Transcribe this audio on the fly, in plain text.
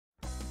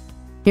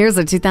Here's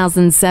a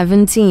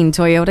 2017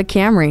 Toyota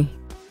Camry.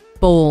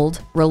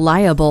 Bold,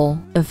 reliable,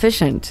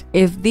 efficient.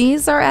 If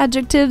these are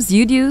adjectives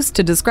you'd use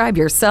to describe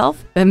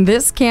yourself, then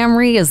this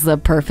Camry is the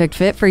perfect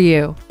fit for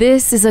you.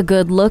 This is a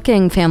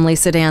good-looking family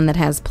sedan that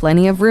has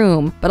plenty of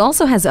room, but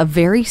also has a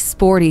very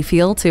sporty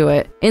feel to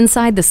it.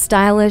 Inside the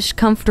stylish,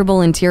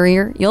 comfortable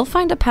interior, you'll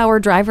find a power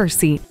driver's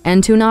seat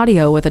and tune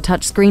audio with a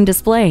touchscreen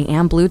display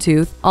and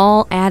Bluetooth,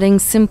 all adding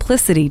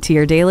simplicity to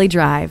your daily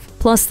drive.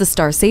 Plus, the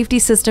Star Safety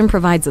System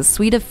provides a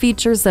suite of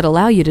features that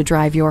allow you to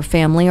drive your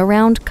family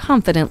around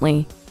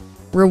confidently.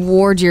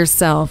 Reward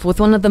yourself with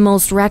one of the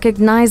most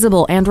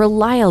recognizable and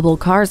reliable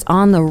cars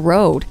on the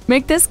road.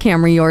 Make this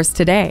Camry yours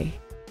today.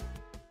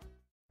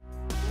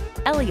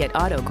 Elliott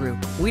Auto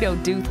Group. We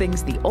don't do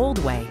things the old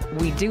way,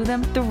 we do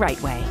them the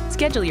right way.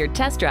 Schedule your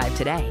test drive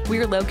today.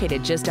 We're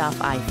located just off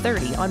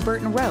I-30 on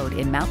Burton Road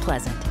in Mount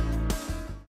Pleasant.